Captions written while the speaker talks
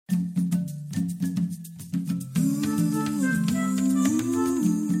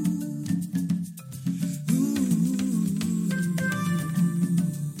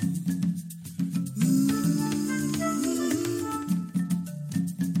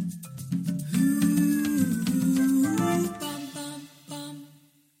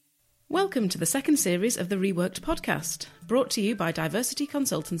Welcome to the second series of the Reworked podcast, brought to you by diversity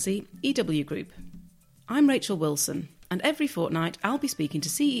consultancy EW Group. I'm Rachel Wilson, and every fortnight I'll be speaking to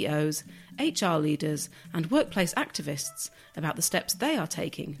CEOs, HR leaders and workplace activists about the steps they are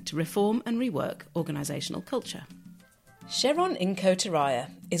taking to reform and rework organisational culture. Cherron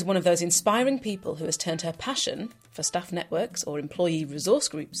Inko-Tariah is one of those inspiring people who has turned her passion for staff networks or employee resource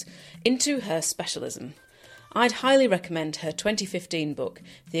groups into her specialism. I'd highly recommend her 2015 book,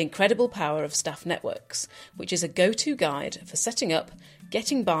 The Incredible Power of Staff Networks, which is a go-to guide for setting up,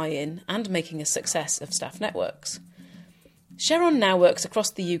 getting buy-in and making a success of staff networks. Cherron now works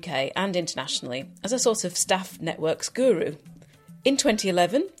across the UK and internationally as a sort of staff networks guru. In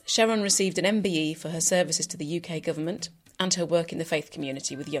 2011, Cherron received an MBE for her services to the UK government and her work in the faith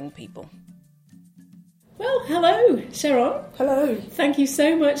community with young people. Well, hello, Cherron. Hello. Thank you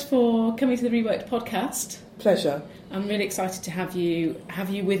so much for coming to the Reworked podcast. Pleasure. I'm really excited to have you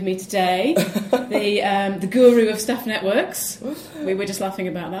with me today, the guru of staff networks. We were just laughing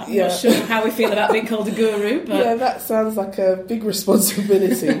about that. I'm not sure how we feel about being called a guru, but yeah, that sounds like a big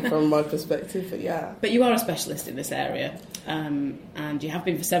responsibility from my perspective. But yeah, but you are a specialist in this area, and you have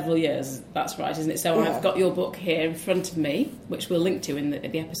been for several years. That's right, isn't it? So yeah. I've got your book here in front of me, which we'll link to in the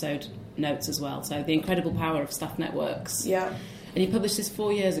episode notes as well. So, The Incredible Power of Staff Networks. Yeah. And you published this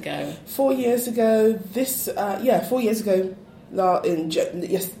 4 years ago. 4 years ago. 4 years ago.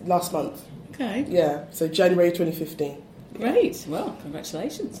 Last month. Okay. Yeah. So January 2015. Great. Well,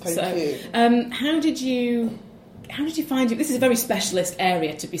 congratulations. Thank you. How did you find it? This is a very specialist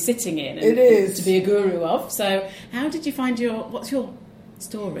area to be sitting in. And it is. To be a guru of. So, how did you find what's your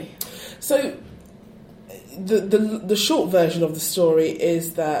story? So, the short version of the story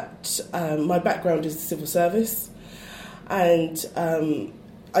is that my background is the civil service. And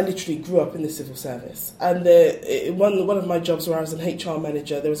I literally grew up in the civil service. And one of my jobs where I was an HR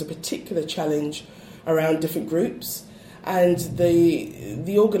manager, there was a particular challenge around different groups. And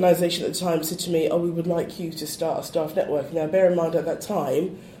the organisation at the time said to me, we would like you to start a staff network. Now, bear in mind, at that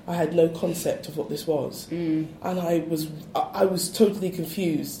time, I had no concept of what this was. And I was totally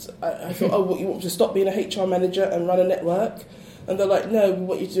confused. I thought, what, you want me to stop being a HR manager and run a network? And they're like, no, we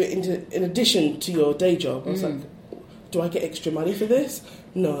want you to do it in addition to your day job. I was like, do I get extra money for this?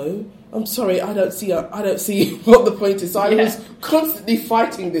 No. I'm sorry, I don't see what the point is. So I was constantly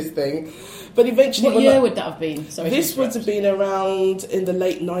fighting this thing. But eventually... What year would that have been? This would have been around in the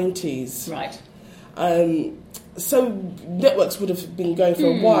late 90s. Right. So networks would have been going for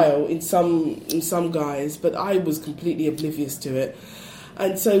a while in some guys, but I was completely oblivious to it.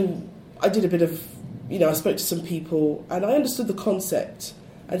 And so I did a bit of... I spoke to some people and I understood the concept.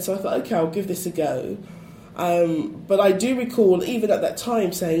 And so I thought, okay, I'll give this a go. But I do recall, even at that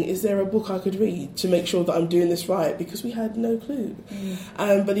time, saying, is there a book I could read to make sure that I'm doing this right? Because we had no clue.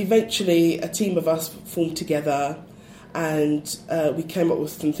 But eventually, a team of us formed together and we came up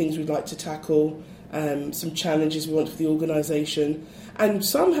with some things we'd like to tackle, some challenges we want for the organisation. And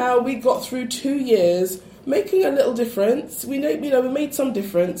somehow we got through 2 years making a little difference. We made some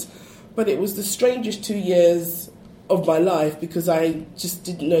difference, but it was the strangest 2 years of my life because I just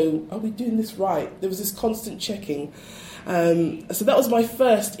didn't know, are we doing this right? There was this constant checking. So that was my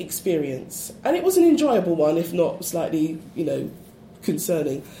first experience. And it was an enjoyable one, if not slightly,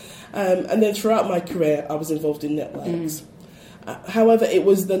 concerning. And then throughout my career, I was involved in networks. However, it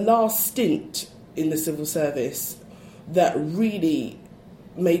was the last stint in the civil service that really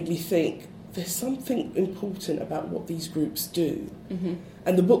made me think, there's something important about what these groups do.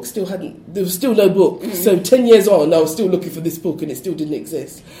 And the book there was still no book. So 10 years on, I was still looking for this book and it still didn't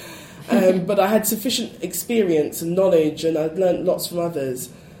exist. But I had sufficient experience and knowledge and I'd learned lots from others.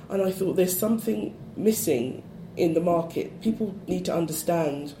 And I thought there's something missing in the market. People need to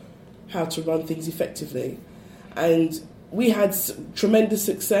understand how to run things effectively. And we had tremendous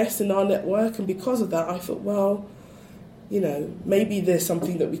success in our network. And because of that, I thought, well, maybe there's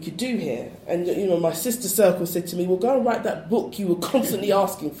something that we could do here. And, my sister circle said to me, well, go and write that book you were constantly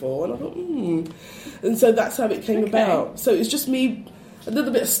asking for. And I thought, And so that's how it came about. So it's just me, a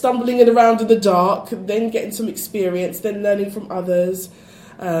little bit of stumbling around in the dark, then getting some experience, then learning from others.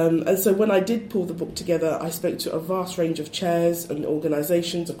 And so when I did pull the book together, I spoke to a vast range of chairs and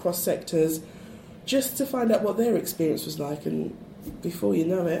organisations across sectors just to find out what their experience was like. And before you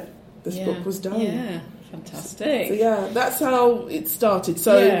know it, this book was done. Yeah. Fantastic. So that's how it started.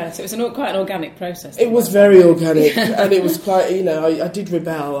 So it was quite an organic process. It was very organic, and it was quite. I did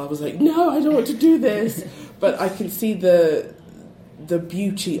rebel. I was like, no, I don't want to do this. But I can see the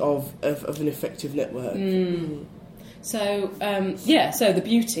beauty of an effective network. So so the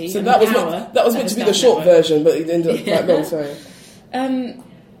beauty. So that was meant to be the short version, but it ended up quite long. Sorry.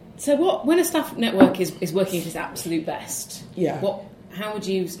 So when a staff network is working at its absolute best, Yeah. how would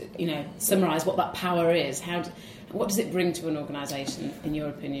you summarise what that power is? What does it bring to an organisation, in your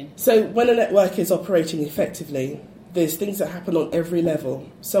opinion? So when a network is operating effectively, there's things that happen on every level.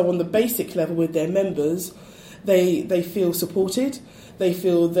 So on the basic level with their members, they feel supported. They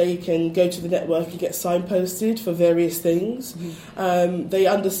feel they can go to the network and get signposted for various things. Mm-hmm. They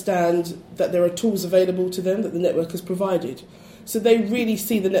understand that there are tools available to them that the network has provided. So they really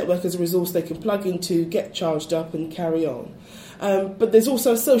see the network as a resource they can plug into, get charged up and carry on. But there's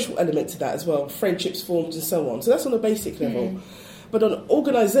also a social element to that as well, friendships formed and so on. So that's on a basic level. Mm. But on an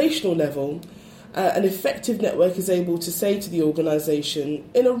organisational level, an effective network is able to say to the organisation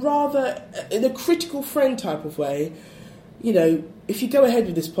in a critical friend type of way, if you go ahead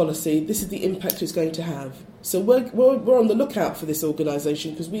with this policy, this is the impact it's going to have. So we're on the lookout for this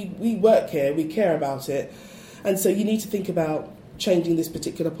organisation because we work here, we care about it. And so you need to think about changing this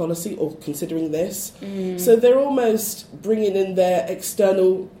particular policy or considering this. Mm. So they're almost bringing in their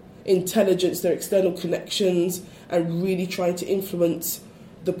external intelligence, their external connections, and really trying to influence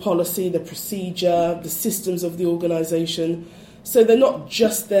the policy, the procedure, the systems of the organisation. So they're not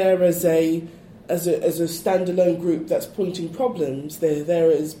just there as a standalone group that's pointing problems. They're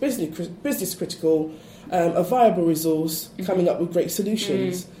there as business critical, a viable resource, mm-hmm. coming up with great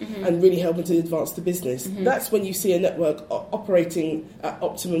solutions, mm-hmm. and really helping to advance the business. Mm-hmm. That's when you see a network operating at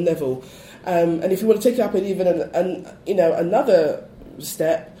optimum level. And if you want to take it up even another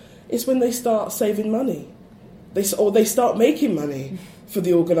step, it's when they start saving money. They start making money for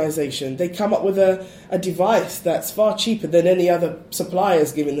the organisation. They come up with a device that's far cheaper than any other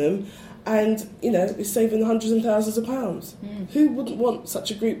supplier's giving them, and it's saving hundreds and thousands of pounds. Mm. Who wouldn't want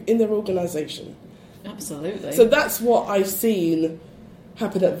such a group in their organisation? Absolutely. So that's what I've seen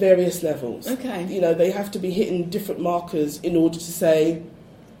happen at various levels. Okay. They have to be hitting different markers in order to say,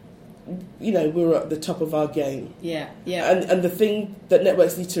 we're at the top of our game. Yeah, yeah. And the thing that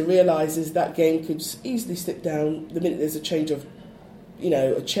networks need to realise is that game could easily slip down the minute there's a change of,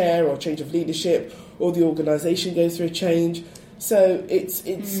 a chair or a change of leadership, or the organisation goes through a change. So it's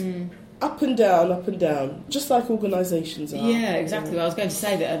up and down, just like organisations are. Yeah, exactly. Well, I was going to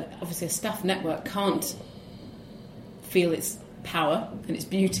say that obviously a staff network can't feel its power and its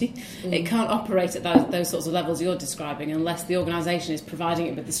beauty. Mm. It can't operate at those sorts of levels you're describing unless the organisation is providing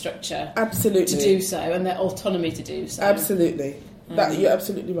it with the structure absolutely to do so and their autonomy to do so. Absolutely. You're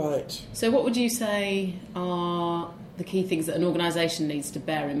absolutely right. So what would you say are the key things that an organisation needs to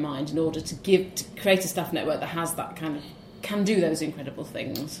bear in mind in order to create a staff network that has that kind of can do those incredible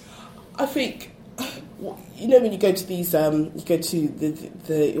things? I think, when you go to these, you go to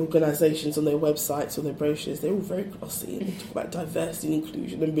the organisations on their websites or their brochures, they're all very glossy and they talk about diversity and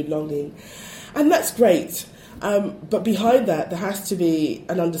inclusion and belonging, and that's great. But behind that, there has to be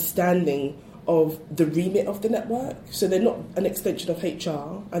an understanding of the remit of the network. So they're not an extension of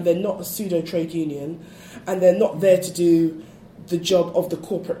HR, and they're not a pseudo trade union, and they're not there to do the job of the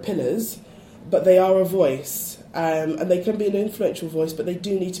corporate pillars, but they are a voice. And they can be an influential voice, but they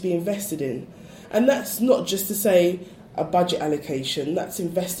do need to be invested in. And that's not just to say a budget allocation, that's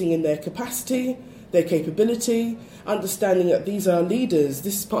investing in their capacity, their capability, understanding that these are leaders,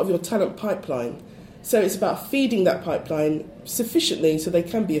 this is part of your talent pipeline. So it's about feeding that pipeline sufficiently so they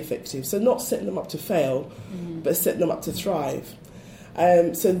can be effective. So not setting them up to fail, but setting them up to thrive.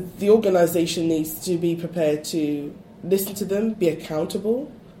 So the organisation needs to be prepared to listen to them, be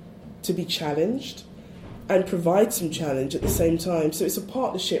accountable, to be challenged, and provide some challenge at the same time. So it's a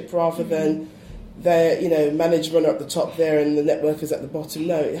partnership rather than their, management at the top there and the network is at the bottom.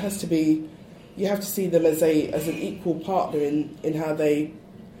 No, it has to be, you have to see them as an equal partner in how they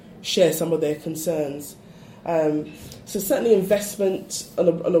share some of their concerns. So certainly investment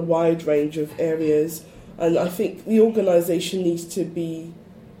on a wide range of areas. And I think the organisation needs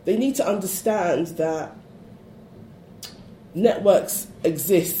to understand that networks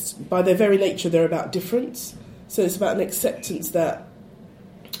exist by their very nature. They're about difference, so it's about an acceptance that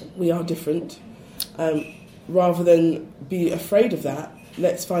we are different, rather than be afraid of that.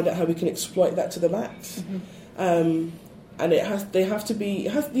 Let's find out how we can exploit that to the max. And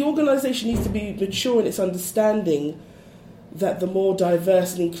the organisation needs to be mature in its understanding that the more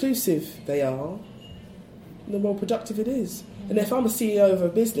diverse and inclusive they are, the more productive it is. And if I'm a CEO of a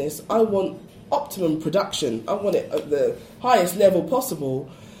business, I want optimum production. I want it at the highest level possible.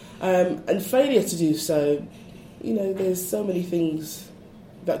 And failure to do so, there's so many things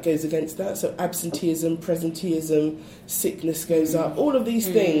that goes against that. So absenteeism, presenteeism, sickness goes up. All of these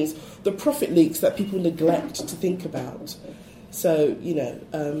things, the profit leaks that people neglect to think about. So,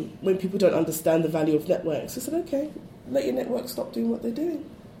 when people don't understand the value of networks, I said, okay, let your network stop doing what they're doing.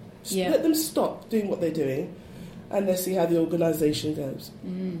 Let them stop doing what they're doing, and let's see how the organisation goes.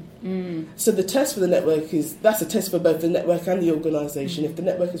 So the test for the network that's a test for both the network and the organisation. If the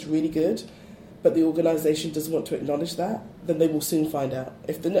network is really good, but the organisation doesn't want to acknowledge that, then they will soon find out.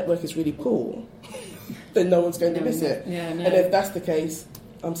 If the network is really poor, then no one's going to miss it. Yeah, no. And if that's the case,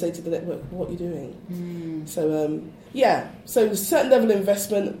 I'm saying to the network, what are you doing? So, so a certain level of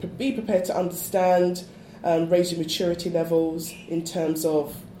investment, be prepared to understand, raise your maturity levels in terms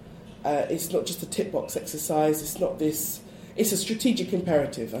of it's not just a tick box exercise, it's a strategic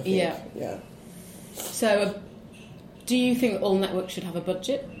imperative, I think. Yeah. So, do you think all networks should have a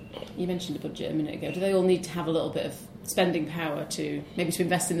budget? You mentioned a budget a minute ago. Do they all need to have a little bit of spending power to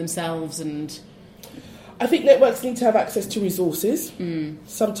invest in themselves? And I think networks need to have access to resources.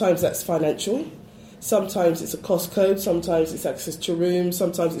 Sometimes that's financial. Sometimes it's a cost code. Sometimes it's access to rooms.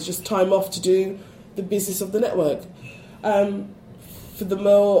 Sometimes it's just time off to do the business of the network. For the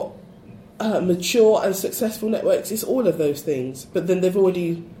more mature and successful networks, it's all of those things. But then they've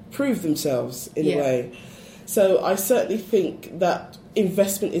already proved themselves in a way. So I certainly think that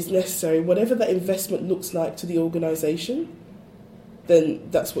investment is necessary. Whatever that investment looks like to the organisation, then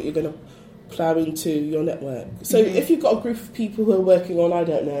that's what you're going to plough into your network. So if you've got a group of people who are working on, I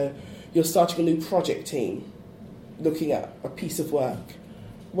don't know, you're starting a new project team, looking at a piece of work,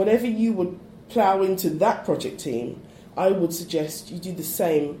 whatever you would plough into that project team, I would suggest you do the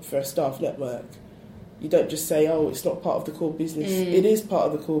same for a staff network. You don't just say, oh, it's not part of the core business. It is part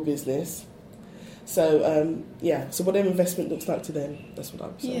of the core business. So, so whatever investment looks like to them, that's what I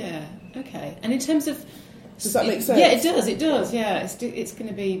would say. Yeah, okay. And in terms of... Does that make sense? Yeah, it does, yeah. It's going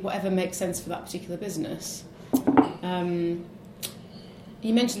to be whatever makes sense for that particular business. You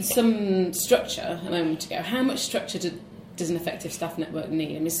mentioned some structure a moment ago. How much structure does an effective staff network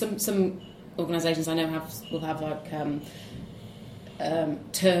need? I mean, some organisations I know will have like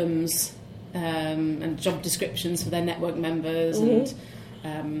terms and job descriptions for their network members and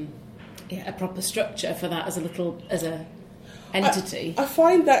a proper structure for that as a entity. I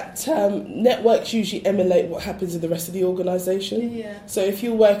find that networks usually emulate what happens in the rest of the organisation. Yeah. So if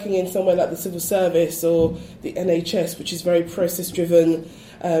you're working in somewhere like the civil service or the NHS, which is very process-driven,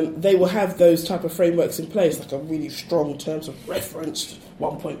 they will have those type of frameworks in place, like a really strong terms of reference,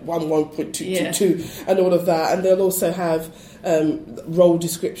 1.1, 1.222, and all of that. And they'll also have role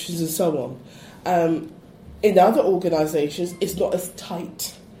descriptions and so on. In other organisations, it's not as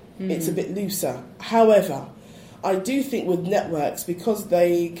tight. It's a bit looser. However, I do think with networks, because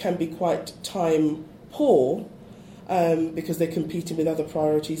they can be quite time poor, because they're competing with other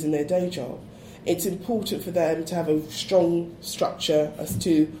priorities in their day job, it's important for them to have a strong structure as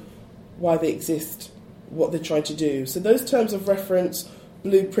to why they exist, what they're trying to do. So those terms of reference,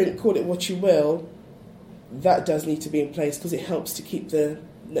 blueprint, call it what you will, that does need to be in place because it helps to keep the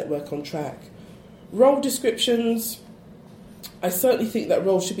network on track. Role descriptions, I certainly think that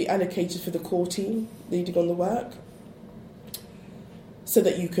role should be allocated for the core team leading on the work so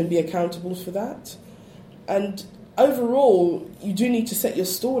that you can be accountable for that. And overall, you do need to set your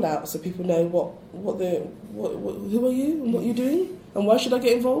stall out so people know who are you and what you're doing and why should I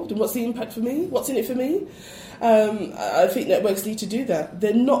get involved and what's the impact for me, what's in it for me. I think networks need to do that.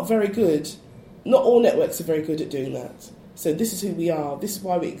 They're not very good. Not all networks are very good at doing that. So this is who we are, this is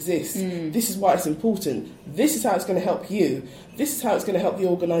why we exist, this is why it's important, this is how it's going to help you, this is how it's going to help the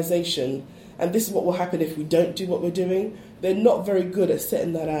organisation, and this is what will happen if we don't do what we're doing. They're not very good at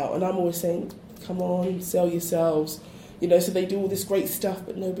setting that out, and I'm always saying, come on, sell yourselves. So they do all this great stuff,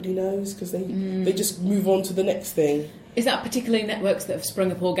 but nobody knows because they just move on to the next thing. Is that particularly networks that have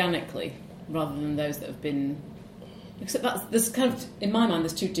sprung up organically rather than those that have been... Except there's kind of, in my mind,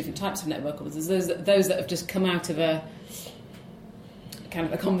 there's two different types of network. There's those that have just come out of a kind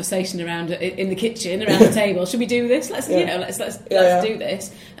of a conversation around in the kitchen, around the table. Should we do this? Let's do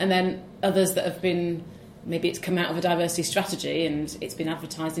this. And then others that have been, maybe it's come out of a diversity strategy and it's been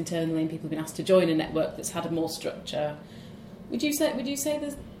advertised internally and people have been asked to join a network that's had a more structure. Would you say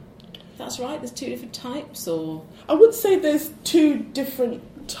that's right? There's two different types, or I would say there's two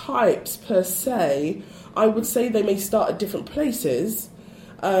different types per se. I would say they may start at different places,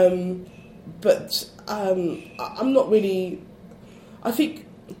 but I'm not really... I think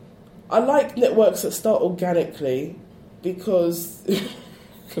I like networks that start organically because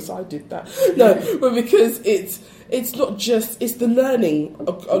I did that. No, but because it's not just... It's the learning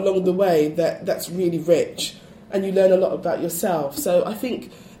along the way that's really rich, and you learn a lot about yourself. So I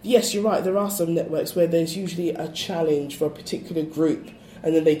think, yes, you're right, there are some networks where there's usually a challenge for a particular group,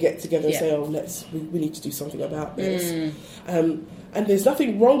 and then they get together and say, we need to do something about this. And there's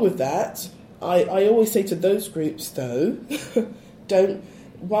nothing wrong with that. I always say to those groups, though, don't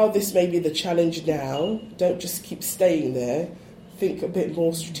while this may be the challenge now, don't just keep staying there. Think a bit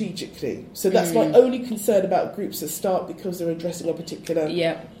more strategically. So that's my only concern about groups that start because they're addressing a particular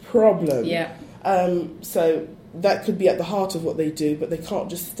problem. Yeah. So that could be at the heart of what they do, but they can't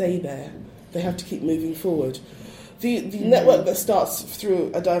just stay there. They have to keep moving forward. The network that starts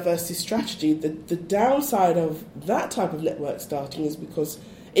through a diversity strategy, the downside of that type of network starting is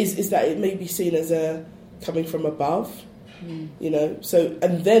that it may be seen as coming from above, you know. So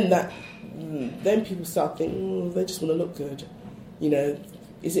and then people start thinking, they just want to look good, you know.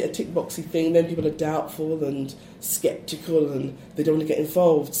 Is it a tick boxy thing? Then people are doubtful and sceptical, and they don't want to get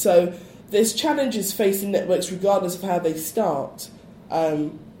involved. So there's challenges facing networks regardless of how they start.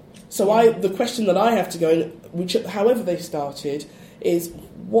 The question that I have to go, however they started, is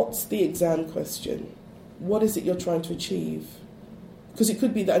what's the exam question? What is it you're trying to achieve? Because it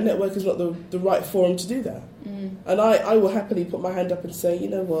could be that a network is not the right forum to do that. And I will happily put my hand up and say, you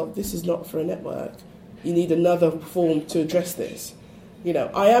know what, this is not for a network. You need another forum to address this. You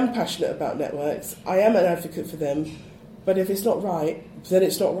know, I am passionate about networks. I am an advocate for them. But if it's not right, then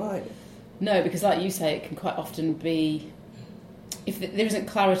it's not right. No, because like you say, it can quite often be... If there isn't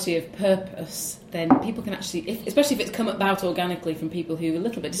clarity of purpose, then people can actually, especially if it's come about organically from people who are a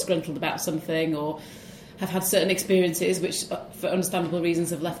little bit disgruntled about something or have had certain experiences which, for understandable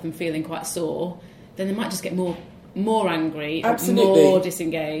reasons, have left them feeling quite sore, then they might just get more angry, Absolutely. More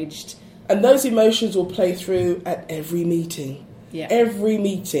disengaged. And those emotions will play through at every meeting. Yeah. Every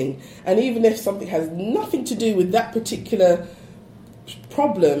meeting. And even if something has nothing to do with that particular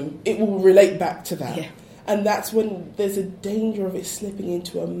problem, it will relate back to that. Yeah. And that's when there's a danger of it slipping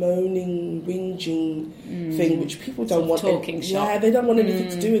into a moaning, whinging thing, which people don't want. Talking shop. Yeah, they don't want anything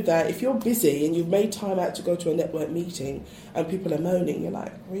to do with that. If you're busy and you've made time out to go to a network meeting and people are moaning, you're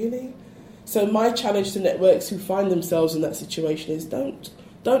like, really? So my challenge to networks who find themselves in that situation is don't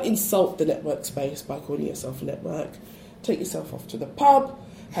insult the network space by calling yourself a network. Take yourself off to the pub,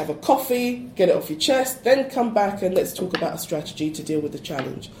 have a coffee, get it off your chest, then come back and let's talk about a strategy to deal with the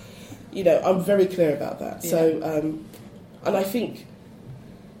challenge. You know, I'm very clear about that. Yeah. So, and I think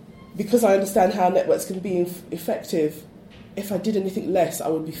because I understand how networks can be effective, if I did anything less, I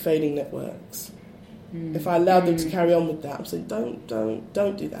would be failing networks. If I allowed them to carry on with that, I'm saying, don't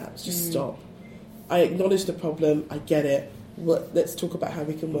do that. Just stop. I acknowledge the problem. I get it. Let's talk about how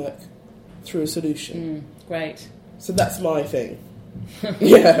we can work through a solution. Great. So that's my thing.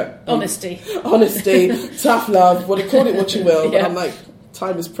 Yeah. Honesty, tough love. Well, call it what you will. But I'm like,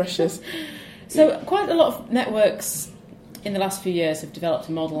 time is precious. So quite a lot of networks in the last few years have developed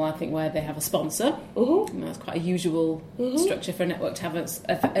a model, I think, where they have a sponsor. And that's quite a usual structure for a network to have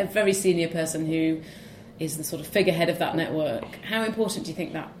a very senior person who is the sort of figurehead of that network. How important do you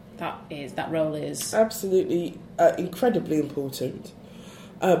think that role is? Absolutely incredibly important.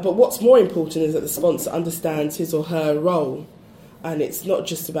 But what's more important is that the sponsor understands his or her role. And it's not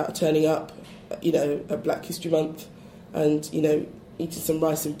just about turning up, you know, at Black History Month and, you know, eating some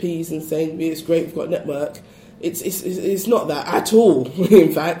rice and peas and saying, it's great, we've got a network. It's not that at all,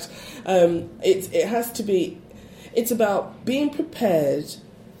 in fact. It has to be... It's about being prepared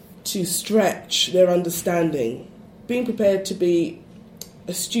to stretch their understanding, being prepared to be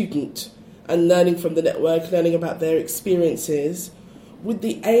a student and learning from the network, learning about their experiences with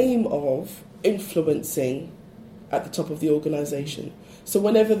the aim of influencing at the top of the organisation. So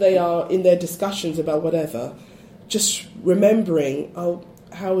whenever they are in their discussions about whatever, just remembering,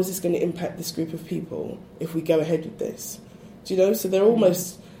 how is this going to impact this group of people if we go ahead with this? Do you know? So they're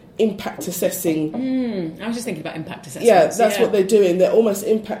almost impact assessing. I was just thinking about impact assessment. Yeah, that's what they're doing. They're almost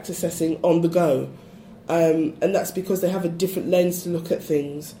impact assessing on the go. And that's because they have a different lens to look at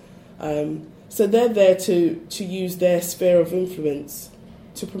things. So they're there to use their sphere of influence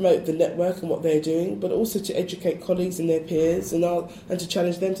to promote the network and what they're doing, but also to educate colleagues and their peers and to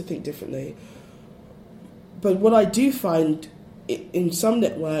challenge them to think differently. But what I do find in some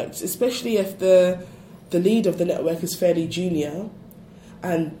networks, especially if the lead of the network is fairly junior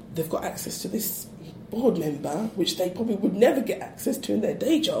and they've got access to this board member, which they probably would never get access to in their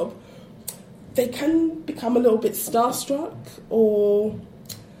day job, they can become a little bit starstruck, or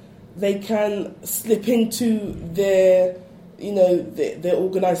they can slip into their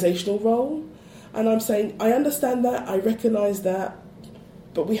organisational role. And I'm saying, I understand that, I recognise that,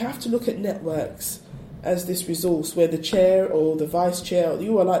 but we have to look at networks as this resource where the chair or the vice chair,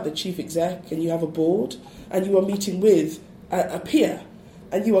 you are like the chief exec and you have a board and you are meeting with a peer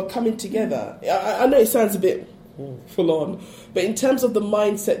and you are coming together. I know it sounds a bit full on, but in terms of the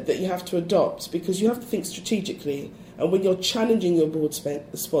mindset that you have to adopt, because you have to think strategically, and when you're challenging your board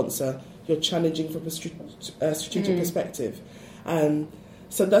sponsor, you're challenging from a strategic perspective.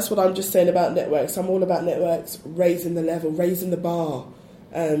 So that's what I'm just saying about networks. I'm all about networks, raising the level, raising the bar.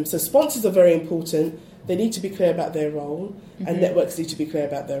 So sponsors are very important. They need to be clear about their role, and networks need to be clear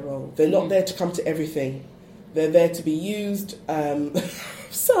about their role. They're not there to come to everything. They're there to be used. I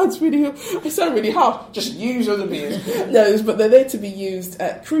sound really hard. Just use or abuse. No, but they're there to be used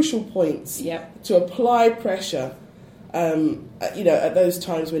at crucial points to apply pressure. At those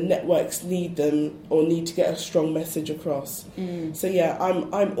times when networks need them or need to get a strong message across. So yeah,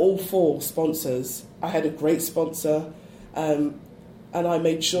 I'm all for sponsors. I had a great sponsor, and I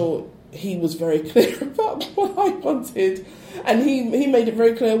made sure he was very clear about what I wanted, and he made it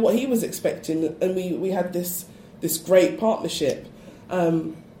very clear what he was expecting, and we had this great partnership.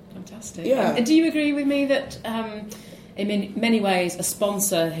 Fantastic. Yeah. And do you agree with me that in many ways a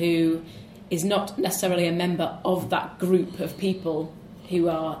sponsor who is not necessarily a member of that group of people who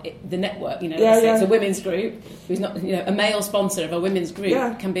are the network, it's a women's group, who's not, a male sponsor of a women's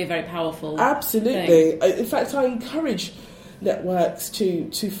group can be a very powerful Absolutely. thing. In fact, I encourage networks to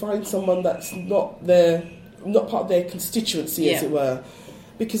find someone that's not part of their constituency, as it were,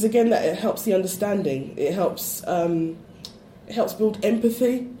 because again, that it helps the understanding. It helps build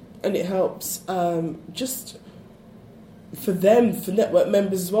empathy, and it helps just for network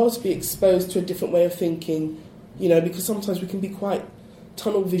members as well to be exposed to a different way of thinking, because sometimes we can be quite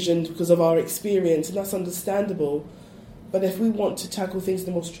tunnel visioned because of our experience, and that's understandable. But if we want to tackle things at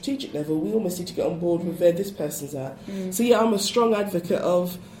a more strategic level, we almost need to get on board with where this person's at. So yeah, I'm a strong advocate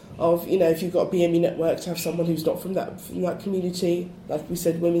of if you've got a BME network, to have someone who's not from that community, like we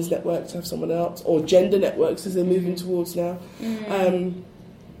said, women's network, to have someone else, or gender networks as they're moving towards now.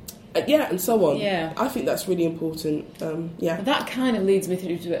 And so on. Yeah. I think that's really important. That kind of leads me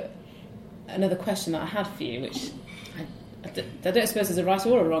through to another question that I had for you, which I don't suppose there's a right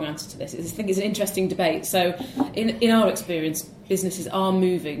or a wrong answer to this. I think it's an interesting debate. So in our experience, businesses are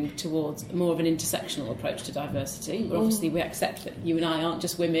moving towards more of an intersectional approach to diversity. Where obviously we accept that you and I aren't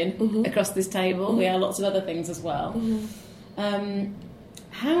just women across this table. We are lots of other things as well.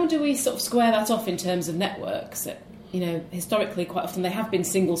 How do we sort of square that off in terms of networks? Historically, quite often they have been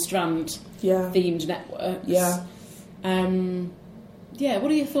single-strand themed networks.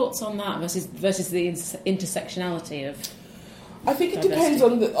 What are your thoughts on that versus the intersectionality of? I think it depends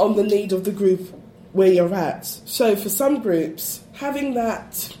on the need of the group where you're at. So for some groups, having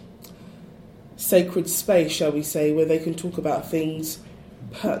that sacred space, shall we say, where they can talk about things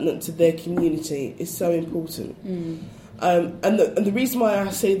pertinent to their community is so important. And the reason why I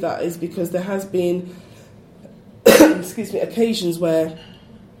say that is because there has been occasions where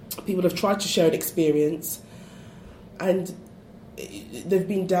people have tried to share an experience and they've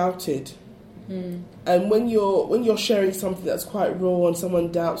been doubted. And when you're sharing something that's quite raw and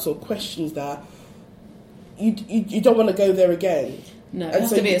someone doubts or questions that, you don't want to go there again. No, it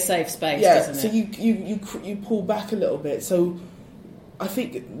has to be a safe space, doesn't it? So you pull back a little bit. So I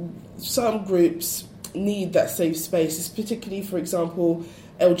think some groups need that safe space, particularly, for example,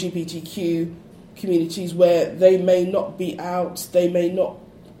 LGBTQ communities, where they may not be out, they're not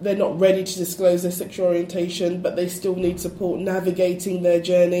ready to disclose their sexual orientation, but they still need support navigating their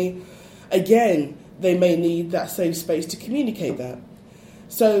journey. Again, they may need that safe space to communicate that.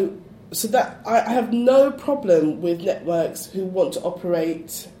 So that I have no problem with networks who want to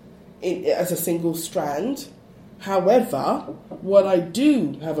operate as a single strand. However, what I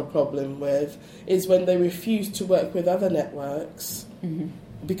do have a problem with is when they refuse to work with other networks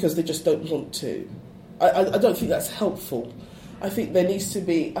because they just don't want to. I don't think that's helpful. I think there needs to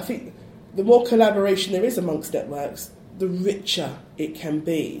be... I think the more collaboration there is amongst networks, the richer it can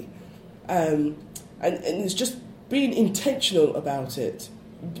be. And it's just being intentional about it.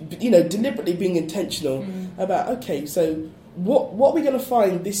 Deliberately being intentional about, okay, so what are we going to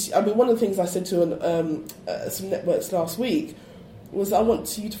find this... I mean, one of the things I said to some networks last week was I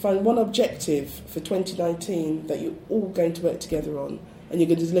want you to find one objective for 2019 that you're all going to work together on, and you're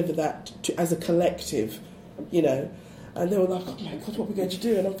going to deliver that as a collective, And they were like, oh my God, what are we going to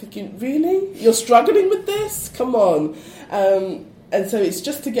do? And I'm thinking, really? You're struggling with this? Come on. And so it's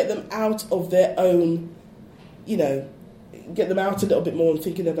just to get them out of their own, get them out a little bit more and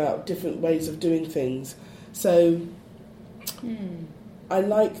thinking about different ways of doing things. So I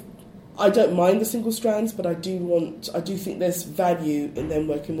don't mind the single strands, but I do think there's value in them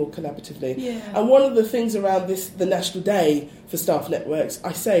working more collaboratively. Yeah. And one of the things around the National Day for Staff Networks,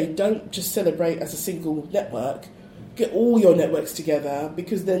 I say, don't just celebrate as a single network. Get all your networks together,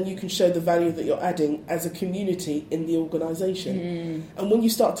 because then you can show the value that you're adding as a community in the organisation. And when you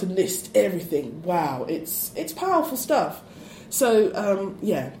start to list everything, wow, it's powerful stuff. So,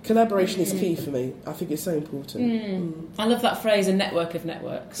 collaboration is key for me. I think it's so important. I love that phrase, a network of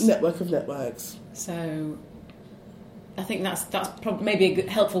networks. Network of networks. So I think that's probably maybe a good,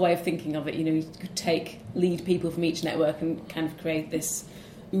 helpful way of thinking of it. You know, you could lead people from each network and kind of create this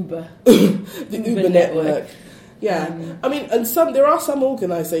Uber. the Uber network. Yeah. I mean, and there are some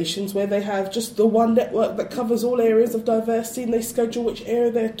organisations where they have just the one network that covers all areas of diversity, and they schedule which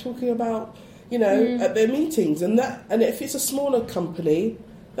area they're talking about, you know, at their meetings. And if it's a smaller company,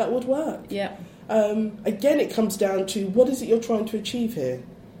 that would work. Yeah. Again, it comes down to what is it you're trying to achieve here?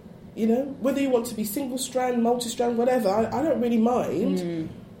 You know, whether you want to be single strand, multi strand, whatever, I don't really mind.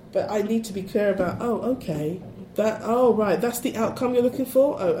 But I need to be clear about, that's the outcome you're looking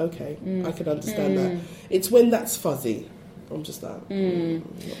for? Oh, okay, I can understand that. It's when that's fuzzy. I'm just that. Sure.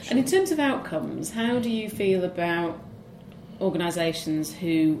 And in terms of outcomes, how do you feel about organisations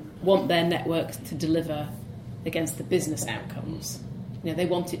who want their networks to deliver against the business outcomes? You know, they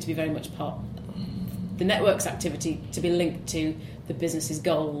want it to be very much the network's activity to be linked to the business's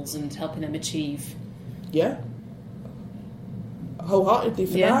goals and helping them achieve. Yeah. Wholeheartedly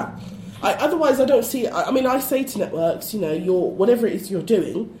for that. Otherwise, I don't see. I say to networks, you know, whatever it is you're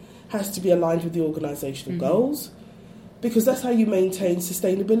doing has to be aligned with the organisational goals, because that's how you maintain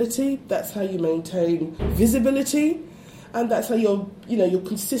sustainability. That's how you maintain visibility, and that's how you're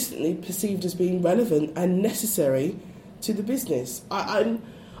consistently perceived as being relevant and necessary to the business. I'm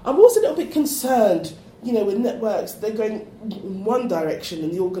also a little bit concerned, you know, with networks. They're going in one direction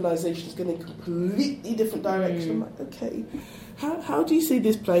and the organisation is going in a completely different direction. I'm like, okay. How do you see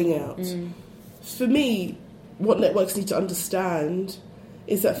this playing out? For me, what networks need to understand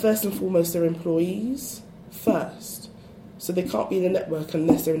is that first and foremost they're employees first. So they can't be in a network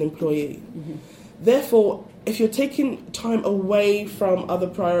unless they're an employee. Therefore, if you're taking time away from other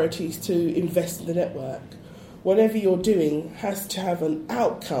priorities to invest in the network, whatever you're doing has to have an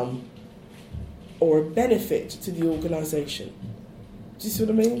outcome or a benefit to the organisation. Do you see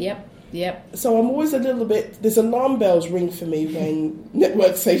what I mean? Yep. So I'm always a little bit... There's alarm bells ring for me when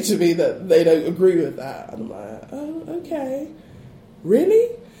networks say to me that they don't agree with that. And I'm like, oh, okay. Really?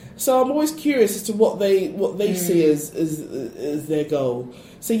 So I'm always curious as to what they see as their goal.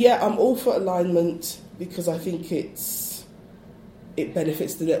 So yeah, I'm all for alignment because I think it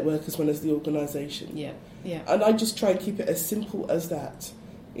benefits the network as well as the organisation. Yeah. And I just try and keep it as simple as that.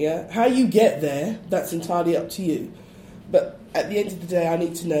 Yeah. How you get there, that's entirely up to you. But at the end of the day, I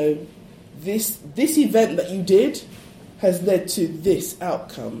need to know this event that you did has led to this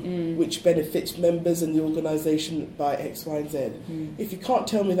outcome, which benefits members and the organisation by X, Y, and Z. If you can't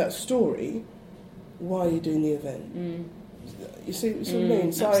tell me that story, why are you doing the event? You see what I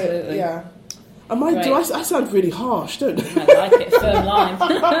mean? So absolutely. I sound really harsh, don't I? I like it, firm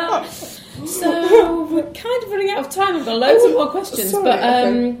line. So we're kind of running out of time. I've got loads of more questions,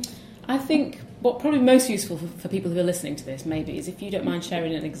 sorry, I think what probably most useful for people who are listening to this maybe is if you don't mind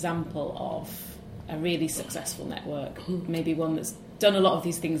sharing an example of a really successful network, maybe one that's done a lot of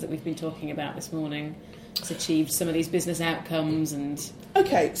these things that we've been talking about this morning. It's achieved some of these business outcomes and...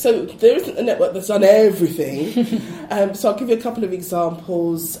 Okay, so there isn't a network that's done everything. So I'll give you a couple of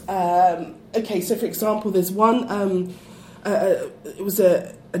examples. So for example, there's one... it was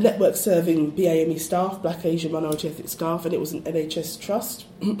a network serving BAME staff, Black, Asian, Minority Ethnic staff, and it was an NHS trust.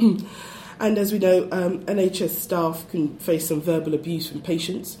 And as we know, NHS staff can face some verbal abuse from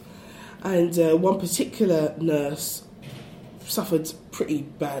patients. And one particular nurse suffered pretty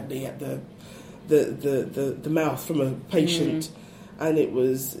badly at the mouth from a patient, and it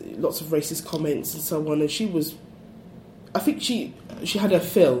was lots of racist comments and so on. And I think she had her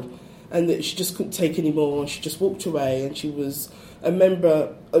fill, and that she just couldn't take any more. She just walked away, and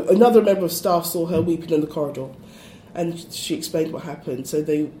another member of staff saw her weeping in the corridor, and she explained what happened. So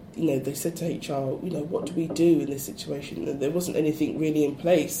they said to HR, what do we do in this situation? And there wasn't anything really in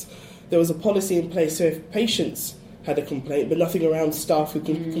place. There was a policy in place, so if patients had a complaint, but nothing around staff who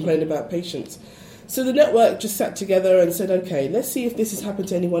can complain about patients. So the network just sat together and said, okay, let's see if this has happened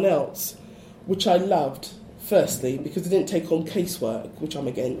to anyone else, which I loved, firstly, because they didn't take on casework, which I'm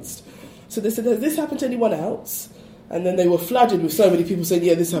against. So they said, has this happened to anyone else? And then they were flooded with so many people saying,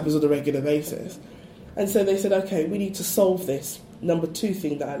 yeah, this happens on a regular basis. And so they said, okay, we need to solve this. Number 2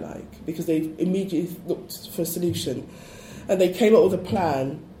 thing that I like, because they immediately looked for a solution. And they came up with a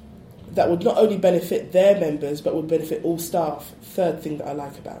plan that would not only benefit their members, but would benefit all staff. 3rd thing that I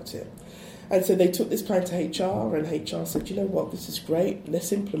like about it. And so they took this plan to HR, and HR said, you know what, this is great,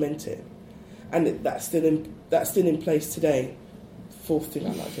 let's implement it. And that's still in place today. 4th thing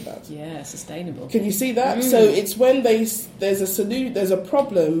I like about it. Yeah, sustainable. Can you see that? So it's when there's a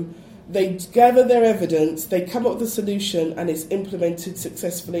problem, They gather their evidence, they come up with a solution, and it's implemented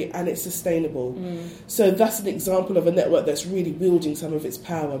successfully, and it's sustainable. So that's an example of a network that's really wielding some of its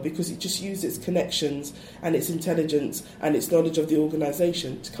power, because it just used its connections and its intelligence and its knowledge of the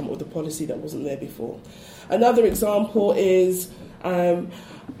organisation to come up with a policy that wasn't there before. Another example is, and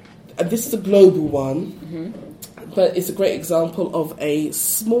this is a global one, but it's a great example of a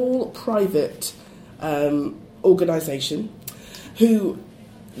small private organisation who...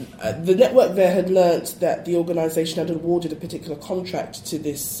 the network there had learnt that the organisation had awarded a particular contract to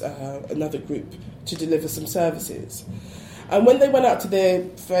this another group to deliver some services. And when they went out to their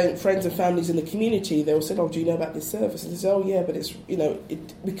friends and families in the community, they all said, "Oh, do you know about this service?" And they said, "Oh, yeah, but it's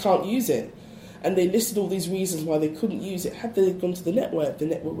we can't use it." And they listed all these reasons why they couldn't use it. Had they gone to the network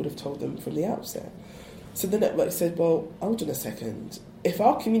would have told them from the outset. So the network said, "Well, hold on a second. If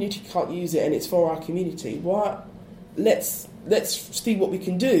our community can't use it and it's for our community, why? Let's see what we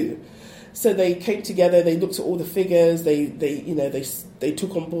can do." So they came together. They looked at all the figures. They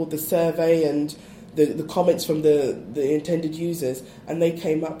took on board the survey and the comments from the intended users, and they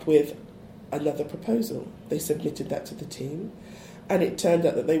came up with another proposal. They submitted that to the team, and it turned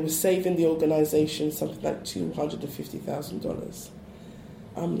out that they were saving the organisation something like $250,000.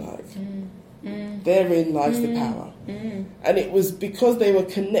 I'm like, therein lies the power. And it was because they were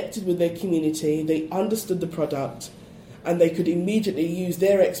connected with their community. They understood the product, and they could immediately use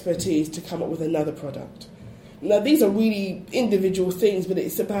their expertise to come up with another product. Now, these are really individual things, but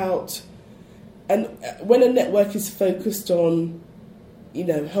it's about... And when a network is focused on,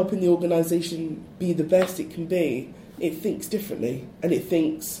 helping the organisation be the best it can be, it thinks differently, and it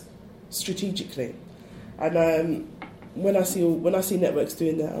thinks strategically. And when I see networks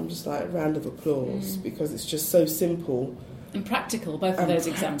doing that, I'm just like, a round of applause, because it's just so simple. And practical, both of those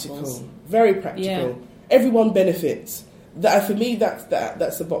examples. Very practical. Yeah. Everyone benefits. That, for me, that's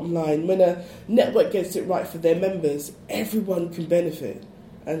the bottom line. When a network gets it right for their members, everyone can benefit.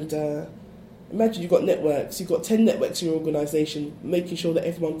 And imagine you've got networks, you've got 10 networks in your organisation, making sure that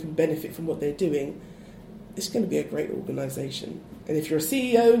everyone can benefit from what they're doing. It's going to be a great organisation. And if you're a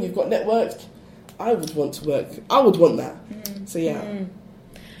CEO and you've got networks, I would want to work. I would want that. So, yeah.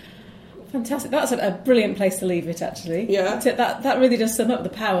 Fantastic. That's a brilliant place to leave it, actually. Yeah. That really does sum up the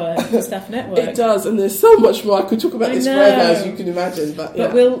power of the staff network. It does, and there's so much more. I could talk about this forever, as you can imagine. But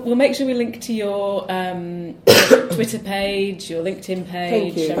we'll make sure we link to your Twitter page, your LinkedIn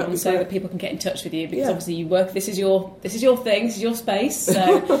page, Cherron, so that people can get in touch with you, because obviously you work. This is your thing. This is your space.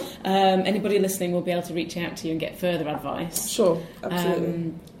 So anybody listening will be able to reach out to you and get further advice. Sure,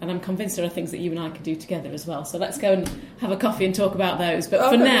 absolutely. And I'm convinced there are things that you and I could do together as well. So let's go and have a coffee and talk about those.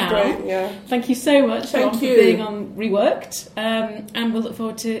 But for now, thank you so much for being on Reworked. And we'll look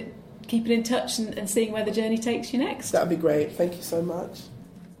forward to keeping in touch and seeing where the journey takes you next. That'd be great. Thank you so much.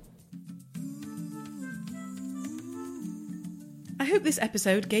 I hope this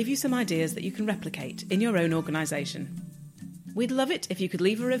episode gave you some ideas that you can replicate in your own organisation. We'd love it if you could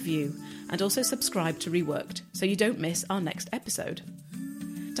leave a review and also subscribe to Reworked so you don't miss our next episode.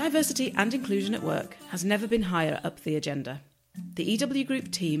 Diversity and inclusion at work has never been higher up the agenda. The EW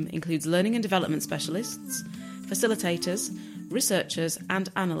Group team includes learning and development specialists, facilitators, researchers and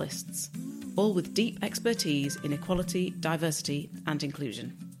analysts, all with deep expertise in equality, diversity and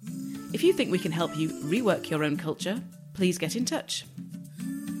inclusion. If you think we can help you rework your own culture, please get in touch.